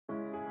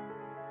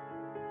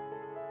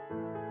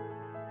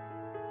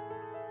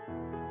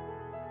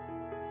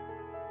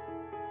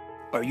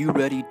Are you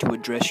ready to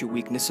address your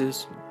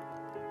weaknesses?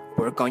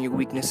 Work on your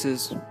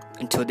weaknesses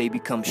until they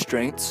become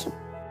strengths?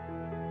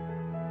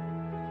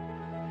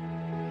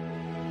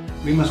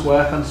 We must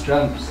work on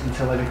strengths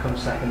until they become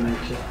second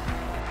nature.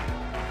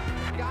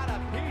 Got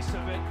a piece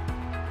of it,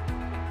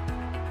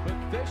 but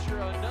Fisher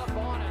enough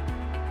on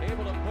it,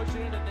 able to push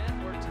it into net.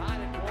 We're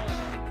tied at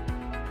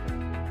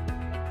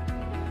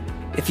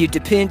 1. If you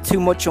depend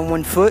too much on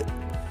one foot,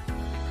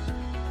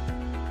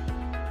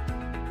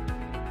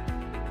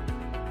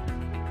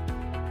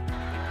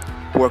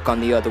 work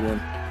on the other one.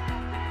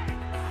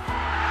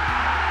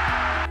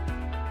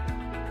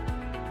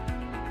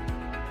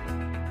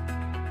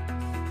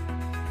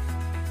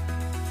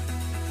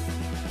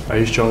 Are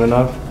you strong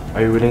enough?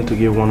 Are you willing to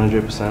give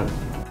 100%?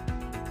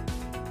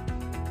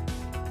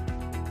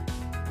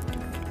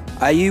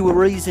 Are you a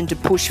reason to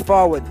push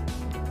forward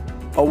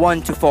or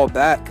one to fall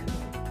back?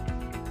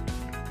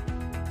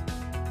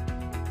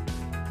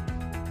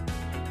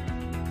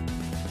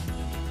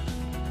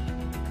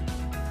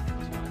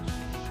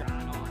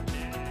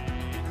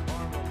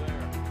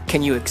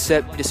 Can you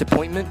accept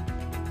disappointment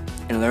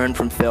and learn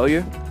from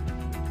failure?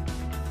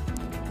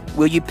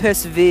 Will you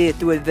persevere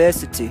through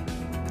adversity?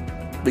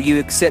 Will you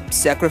accept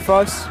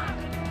sacrifice?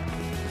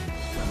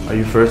 Are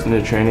you first in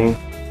the training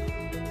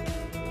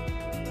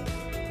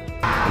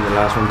and the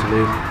last one to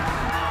leave?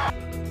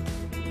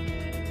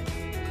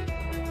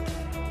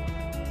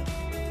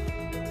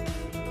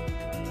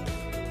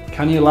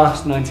 Can you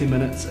last 90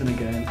 minutes in a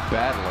game?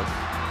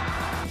 Badly.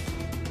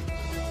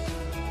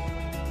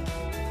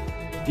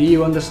 Do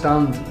you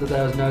understand that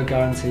there is no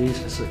guarantees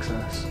for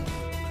success?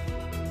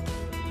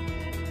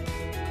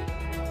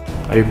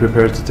 Are you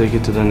prepared to take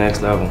it to the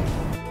next level?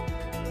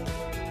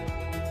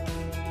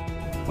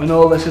 When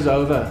all this is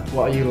over,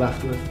 what are you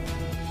left with?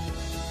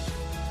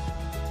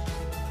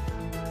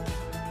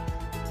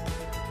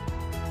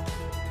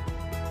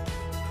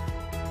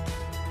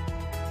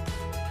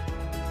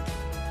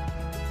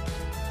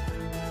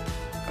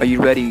 Are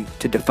you ready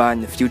to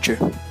define the future?